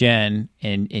joke with Jen,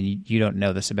 and you don't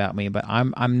know this about me, but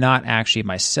I'm not actually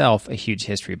myself a huge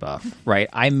history buff, right?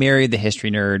 I married the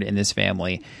history nerd in this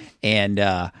family,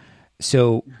 and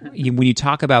so when you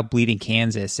talk about Bleeding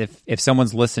Kansas, if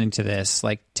someone's listening to this,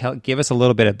 like, give us a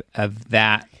little bit of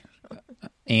that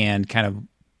and kind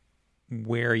of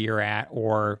where you're at,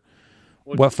 or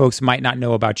what folks might not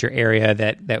know about your area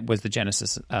that was the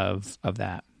genesis of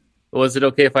that. Was it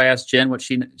okay if I ask Jen what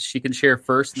she can share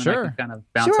first, and then I can kind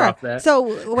of bounce off that? So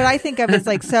what I think of is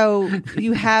like, so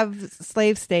you have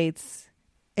slave states,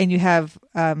 and you have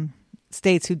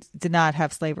states who did not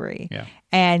have slavery,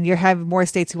 and you have more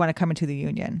states who want to come into the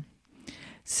Union.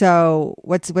 So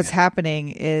what's happening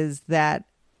is that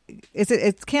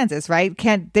it's Kansas, right?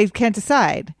 They can't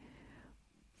decide,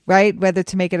 right, whether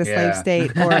to make it a slave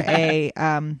state or a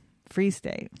free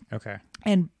state. Okay,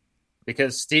 and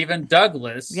because Stephen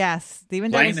Douglas,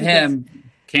 blame him.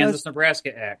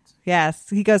 Kansas-Nebraska Act. Yes,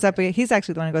 he goes up. He's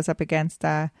actually the one who goes up against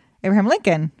Abraham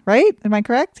Lincoln, right? Am I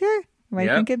correct here? Am I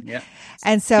thinking? Yeah.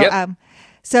 And so,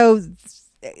 so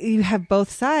you have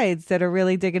both sides that are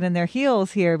really digging in their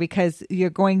heels here, because you're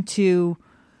going to.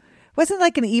 Wasn't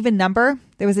like an even number.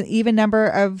 There was an even number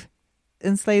of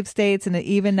enslaved states and an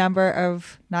even number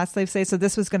of not slave states. So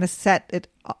this was going to set it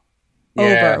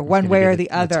over one way or the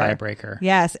other. The tiebreaker.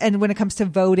 Yes, and when it comes to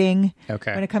voting,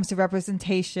 when it comes to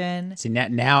representation. See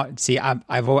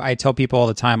I tell people all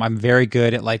the time, I'm very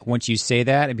good at, like, once you say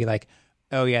that and be like,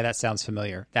 oh yeah, that sounds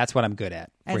familiar. That's what I'm good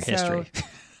at for history.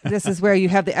 This is where you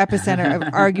have the epicenter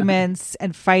of arguments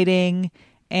and fighting,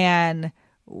 and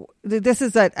this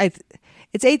is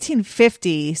it's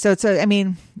 1850, so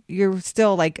you're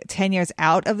still like 10 years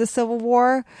out of the Civil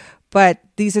War, but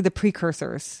these are the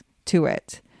precursors to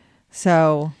it.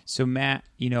 So Matt,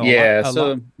 a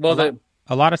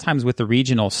lot of times with the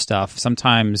regional stuff,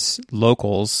 sometimes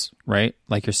locals, right,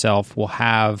 like yourself, will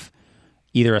have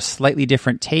either a slightly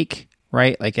different take,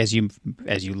 right? Like as you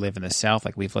live in the South,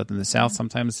 like we've lived in the South,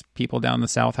 sometimes people down in the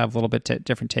South have a little bit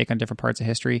different take on different parts of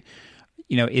history.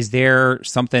 Is there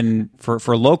something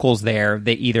for locals there?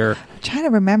 They either I'm trying to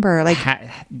remember, like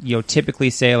typically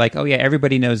say like, oh yeah,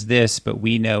 everybody knows this, but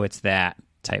we know it's that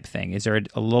type thing. Is there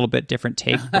a little bit different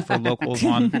take for locals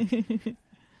on?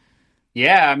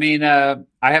 Yeah,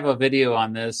 I have a video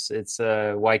on this. It's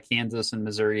why Kansas and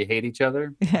Missouri hate each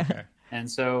other. Okay.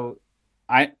 And so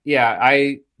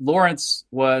Lawrence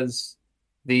was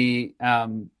the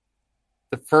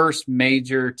first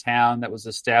major town that was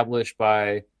established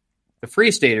by the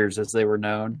Free Staters, as they were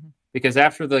known, because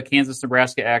after the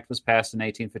Kansas-Nebraska Act was passed in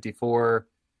 1854,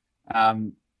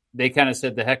 they kind of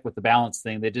said the heck with the balance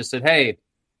thing. They just said, hey,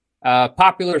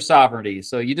 popular sovereignty.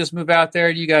 So you just move out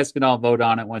there, you guys can all vote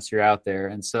on it once you're out there.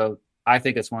 And so I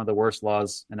think it's one of the worst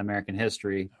laws in American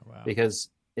history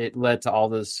because it led to all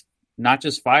this, not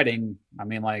just fighting,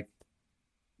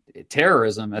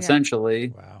 terrorism,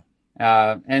 essentially. Wow.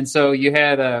 And so you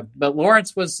had, but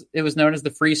Lawrence it was known as the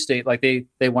Free State. Like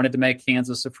they wanted to make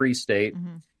Kansas a free state.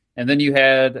 Mm-hmm. And then you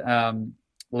had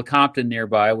Lecompton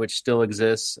nearby, which still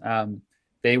exists.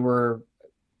 It was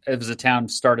a town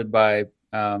started by,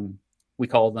 we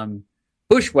call them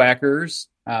bushwhackers,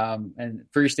 and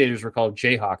Free Staters were called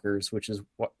Jayhawkers, which is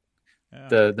what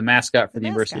the mascot for the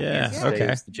University of Kansas State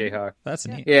is the Jayhawk. That's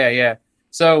neat. Yeah.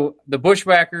 So the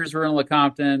bushwhackers were in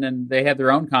Lecompton, and they had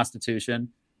their own constitution.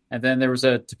 And then there was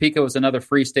Topeka was another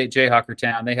Free State Jayhawker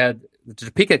town. They had the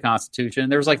Topeka Constitution.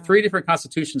 There was like three different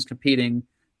constitutions competing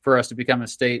for us to become a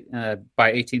state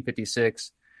by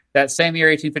 1856. That same year,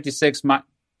 1856,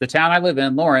 the town I live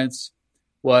in, Lawrence,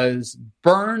 was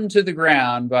burned to the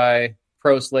ground by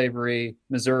pro-slavery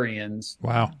Missourians.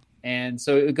 Wow. And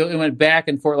so it went back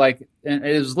and forth, and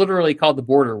it was literally called the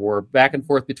Border War, back and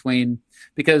forth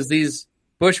because these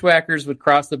bushwhackers would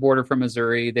cross the border from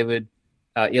Missouri. They would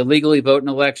illegally vote in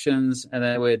elections, and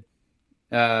they would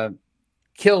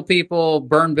kill people,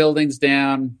 burn buildings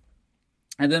down,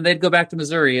 and then they'd go back to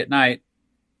Missouri at night.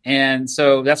 And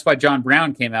so that's why John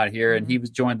Brown came out here, and he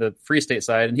joined the Free State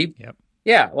side. And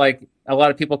like a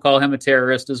lot of people call him a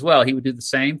terrorist as well. He would do the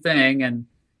same thing, and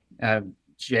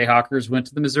Jayhawkers went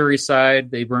to the Missouri side.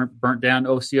 They burnt down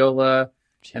Osceola.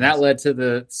 Jeez. And that led to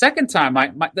the second time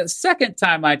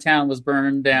my town was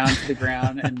burned down to the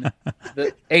ground in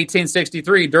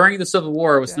 1863 during the Civil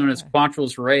War. It was known as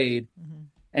Quantrill's Raid. Mm-hmm.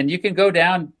 And you can go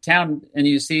downtown and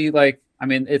you see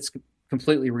it's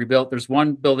completely rebuilt. There's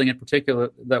one building in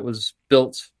particular that was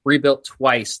rebuilt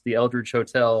twice, the Eldridge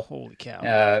Hotel. Holy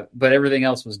cow. But everything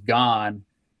else was gone.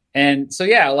 And so,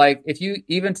 if you,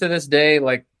 even to this day,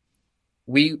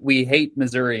 we hate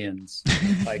Missourians.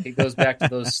 It goes back to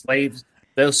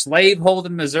those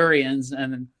slave-holding Missourians.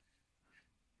 And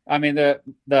the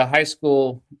high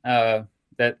school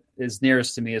that is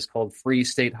nearest to me is called Free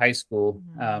State High School.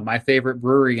 Mm-hmm. My favorite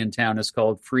brewery in town is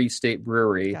called Free State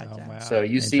Brewery. Gotcha. Oh, wow. So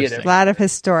you see it. A lot of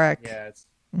historic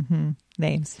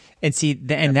names. And see,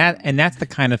 that's the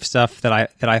kind of stuff that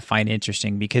I find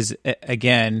interesting because,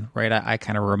 again, right, I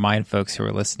kind of remind folks who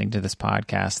are listening to this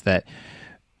podcast that,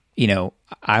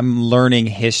 I'm learning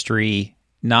history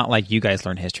not like you guys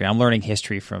learn history. I'm learning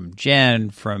history from Jen,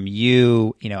 from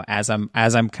you, as I'm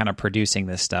kind of producing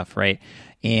this stuff, right?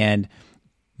 And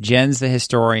Jen's the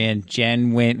historian.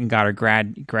 Jen went and got her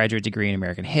graduate degree in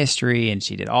American history, and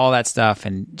she did all that stuff,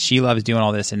 and she loves doing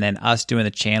all this. And then us doing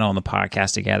the channel and the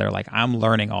podcast together, like I'm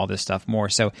learning all this stuff more.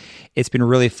 So it's been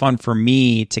really fun for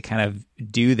me to kind of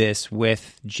do this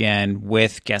with Jen,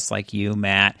 with guests like you,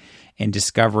 Matt, and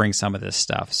discovering some of this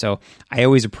stuff. So I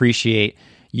always appreciate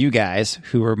you guys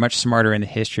who are much smarter in the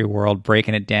history world,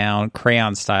 breaking it down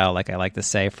crayon style, like I like to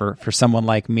say, for someone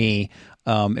like me.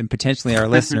 And potentially our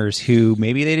listeners who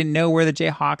maybe they didn't know where the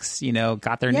Jayhawks,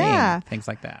 got their name, things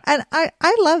like that. And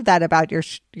I love that about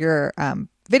your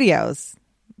videos,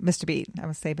 Mr. Beat. I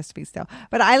would say Mr. Beat still,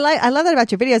 but I love that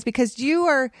about your videos because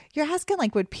you're asking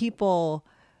like what people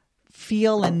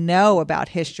feel and know about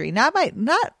history, not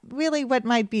really what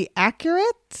might be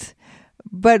accurate,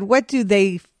 but what do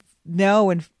they know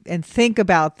and think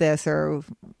about this, or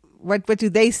what do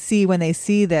they see when they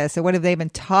see this, or what have they been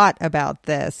taught about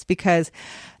this? Because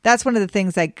that's one of the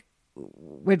things like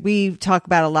what we talk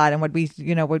about a lot, and what we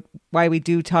why we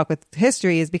do talk with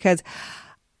history is because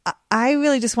I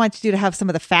really just want you to have some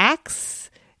of the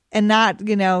facts and not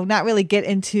really get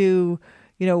into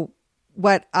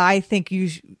what I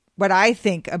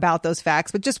think about those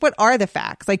facts, but just what are the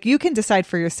facts? Like you can decide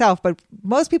for yourself, but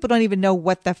most people don't even know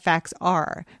what the facts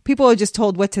are. People are just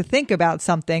told what to think about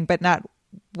something, but not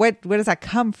where does that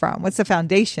come from? What's the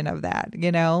foundation of that?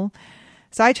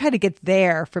 So I try to get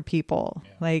there for people,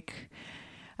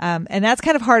 and that's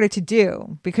kind of harder to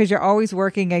do because you're always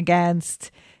working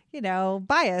against,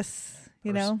 bias.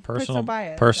 Personal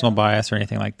bias or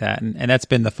anything like that. And that's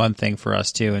been the fun thing for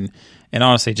us too. And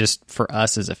honestly, just for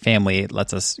us as a family, it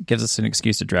gives us an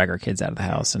excuse to drag our kids out of the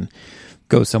house and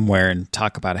go somewhere and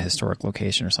talk about a historic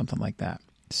location or something like that.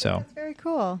 So that's very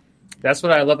cool. That's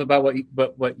what I love about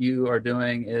what you are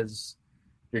doing is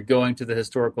you're going to the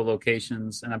historical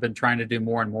locations, and I've been trying to do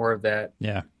more and more of that.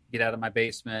 Yeah. Get out of my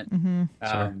basement. Mm-hmm.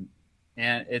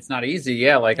 And it's not easy.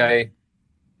 Yeah. Like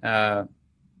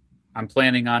I'm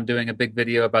planning on doing a big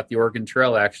video about the Oregon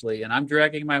Trail, actually, and I'm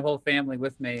dragging my whole family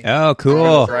with me. Oh,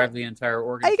 cool! Drive the entire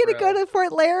Oregon. Are you going to go to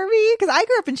Fort Laramie? Because I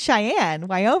grew up in Cheyenne,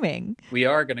 Wyoming. We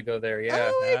are going to go there. Yeah.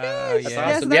 Oh my gosh!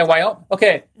 That's awesome. Yeah, Wyoming.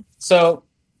 Okay, so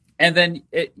and then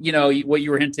what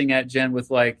you were hinting at, Jen, with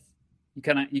like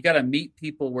you got to meet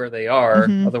people where they are,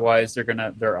 otherwise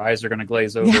their eyes are gonna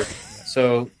glaze over. Yeah.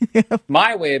 So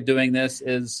my way of doing this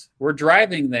is we're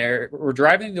driving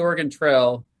the Oregon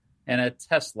Trail in a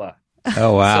Tesla.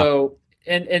 Oh wow! So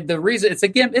and the reason it's a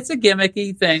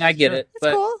gimmicky thing, I get it,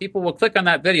 but cool. People will click on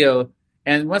that video,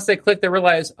 and once they click, they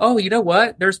realize, oh, you know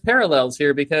what? There's parallels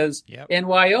here because in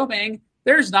Wyoming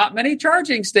there's not many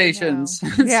charging stations,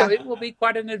 no. So it will be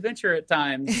quite an adventure at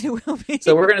times. It will be.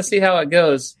 So we're going to see how it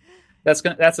goes. That's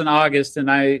in August, and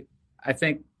I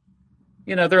think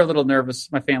they're a little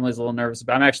nervous. My family's a little nervous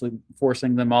about. I'm actually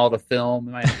forcing them all to film.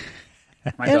 My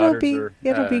it'll be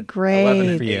great 11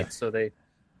 and 8, so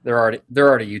they're already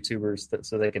YouTubers,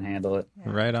 so they can handle it.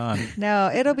 Yeah. Right on. No,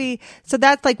 it'll be so.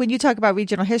 That's like when you talk about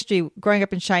regional history. Growing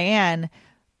up in Cheyenne,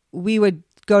 we would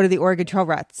go to the Oregon Trail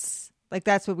ruts. Like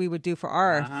that's what we would do for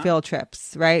our field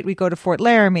trips, right? We'd go to Fort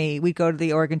Laramie. We'd go to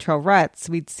the Oregon Trail ruts.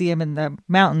 We'd see them in the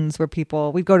mountains where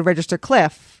we'd go to Register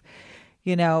Cliff.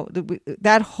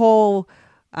 That whole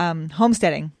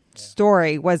homesteading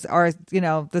story was our,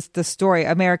 the story.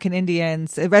 American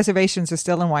Indians, reservations are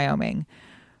still in Wyoming,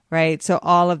 right? So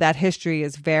all of that history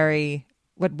is very,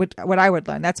 what I would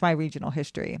learn. That's my regional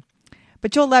history.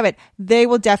 But you'll love it. They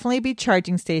will definitely be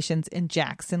charging stations in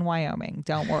Jackson, Wyoming.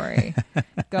 Don't worry.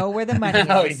 Go where the money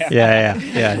is. Yeah.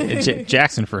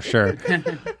 Jackson for sure.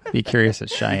 Be curious at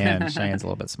Cheyenne. Cheyenne's a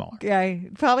little bit smaller. Yeah,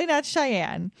 probably not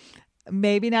Cheyenne.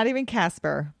 Maybe not even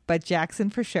Casper, but Jackson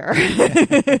for sure.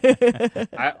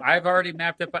 I've already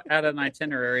mapped out an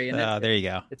itinerary. And there you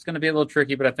go. It's going to be a little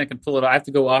tricky, but I think I can pull it off. I have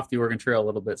to go off the Oregon Trail a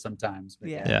little bit sometimes. But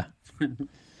yeah.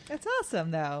 That's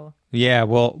awesome, though. Yeah,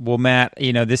 well, Matt,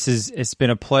 it's been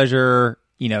a pleasure,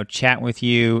 chatting with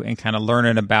you and kind of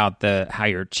learning about how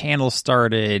your channel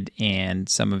started and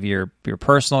some of your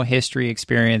personal history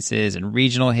experiences and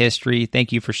regional history.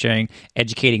 Thank you for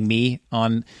educating me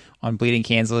on Bleeding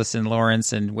Kansas and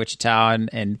Lawrence and Wichita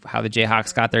and how the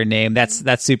Jayhawks got their name.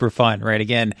 That's super fun, right?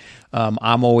 Again,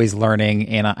 I'm always learning,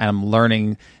 and I'm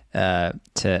learning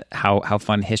to how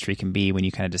fun history can be when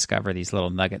you kind of discover these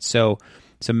little nuggets. So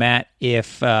Matt,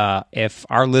 if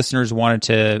our listeners wanted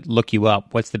to look you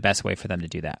up, what's the best way for them to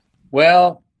do that?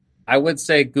 Well, I would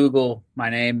say Google my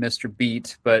name, Mr.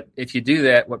 Beat, but if you do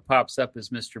that, what pops up is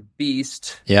Mr.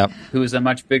 Beast, who is a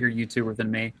much bigger YouTuber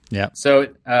than me. So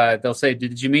they'll say,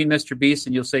 "Did you mean Mr. Beast?"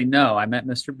 And you'll say, "No, I meant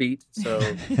Mr. Beat." So,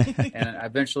 and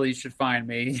eventually you should find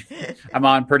me. I'm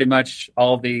on pretty much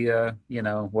all the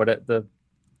the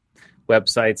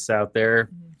websites out there.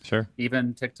 Sure,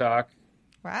 even TikTok.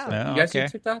 Wow, so, you guys do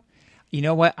TikTok? You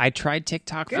know what? I tried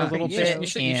TikTok for a little bit. You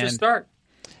should start.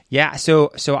 Yeah, so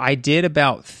I did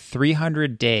about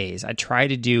 300 days. I tried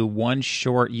to do one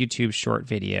short YouTube short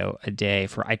video a day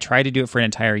I tried to do it for an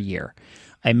entire year.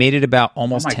 I made it about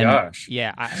almost 10. Gosh.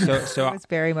 Yeah, so I was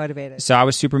very motivated. So I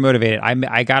was super motivated.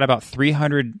 I got about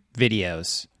 300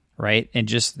 videos, right? And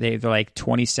just they're like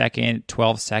 20 second,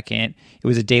 12 second. It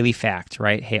was a daily fact,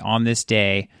 right? Hey, on this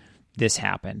day, this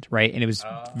happened, right? And it was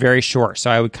very short. So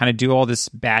I would kind of do all this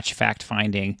batch fact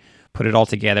finding, put it all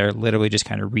together, literally just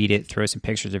kind of read it, throw some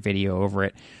pictures or video over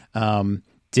it.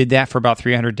 Did that for about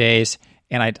 300 days.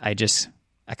 And I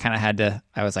kind of had to,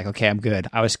 I was like, okay, I'm good.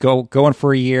 I was going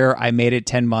for a year. I made it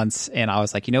 10 months and I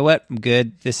was like, you know what? I'm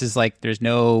good. This is like, there's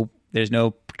no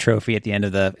trophy at the end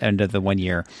of the 1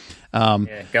 year.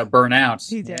 Got burnt out.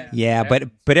 He did. Yeah.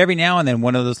 But every now and then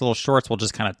one of those little shorts will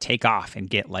just kind of take off and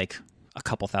get like a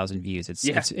couple thousand views.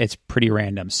 It's pretty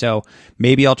random. So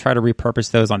maybe I'll try to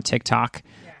repurpose those on TikTok.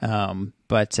 So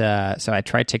I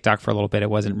tried TikTok for a little bit. It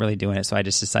wasn't really doing it. So I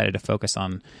just decided to focus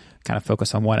on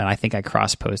one. And I think I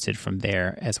cross posted from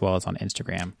there as well as on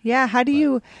Instagram. Yeah. How do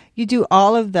you do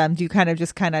all of them? Do you kind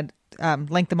of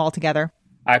link them all together?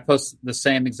 I post the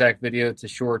same exact video to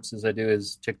shorts as I do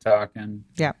as TikTok. And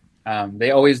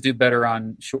they always do better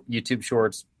on YouTube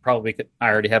shorts. Probably I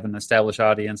already have an established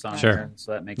audience on there,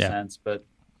 so that makes sense. But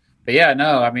yeah,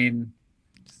 no, I mean,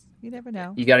 you never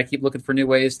know. You got to keep looking for new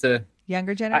ways to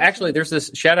younger generation. Actually, there's this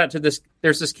shout out to this.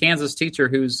 There's this Kansas teacher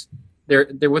who's they're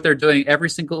what they're doing. Every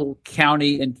single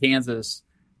county in Kansas,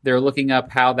 they're looking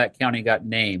up how that county got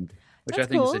named, which I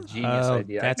think is a genius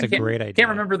idea. That's a great idea. Can't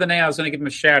remember the name. I was going to give him a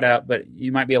shout out, but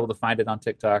you might be able to find it on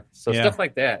TikTok. So stuff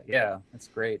like that. Yeah, that's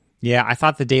great. Yeah, I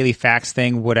thought the daily facts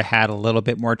thing would have had a little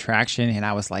bit more traction. And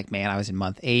I was like, man, I was in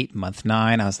month 8, month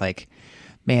 9. I was like,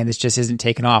 man, this just isn't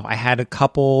taking off. I had a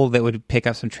couple that would pick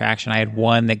up some traction. I had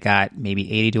one that got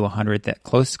maybe 80 to 100, that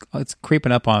close. It's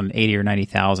creeping up on 80 or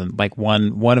 90,000, like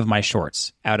one of my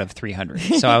shorts out of 300.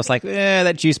 So I was like,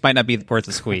 that juice might not be worth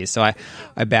the squeeze. So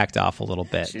I backed off a little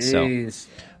bit. Jeez. So,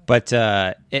 but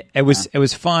it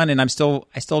was fun, and I still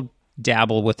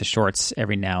dabble with the shorts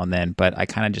every now and then, but I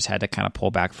kind of just had to kind of pull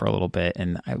back for a little bit,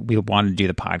 and we wanted to do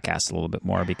the podcast a little bit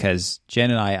more because Jen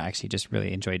and I actually just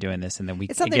really enjoy doing this, and then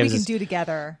it's something we can do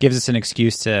together. Gives us an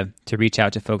excuse to reach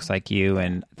out to folks like you,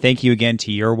 and thank you again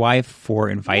to your wife for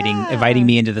inviting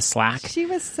me into the Slack. She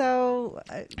was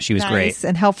she was nice great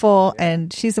and helpful,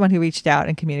 and she's the one who reached out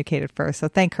and communicated first. So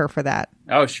thank her for that.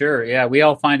 Oh, sure, yeah, we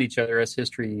all find each other as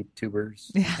history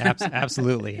tubers. Yeah.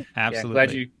 Absolutely. Yeah,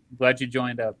 glad you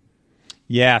joined up.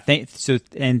 Yeah,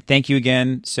 thank you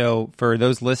again. So for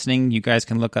those listening, you guys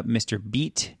can look up Mr.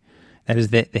 Beat. That is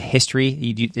the history.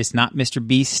 It's not Mr.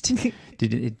 Beast.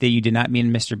 You did not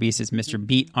mean Mr. Beast. It's Mr.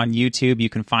 Beat on YouTube. You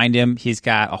can find him. He's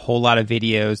got a whole lot of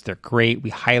videos. They're great. We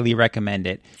highly recommend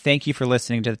it. Thank you for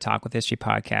listening to the Talk with History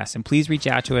podcast. And please reach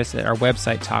out to us at our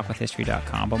website,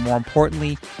 talkwithhistory.com. But more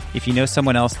importantly, if you know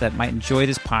someone else that might enjoy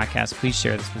this podcast, please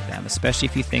share this with them, especially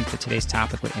if you think that today's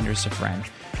topic would interest a friend.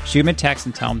 Shoot them a text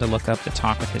and tell them to look up the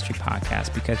Talk with History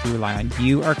podcast, because we rely on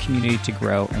you, our community, to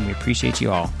grow, and we appreciate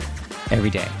you all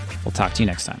every day. We'll talk to you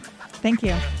next time. Thank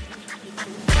you.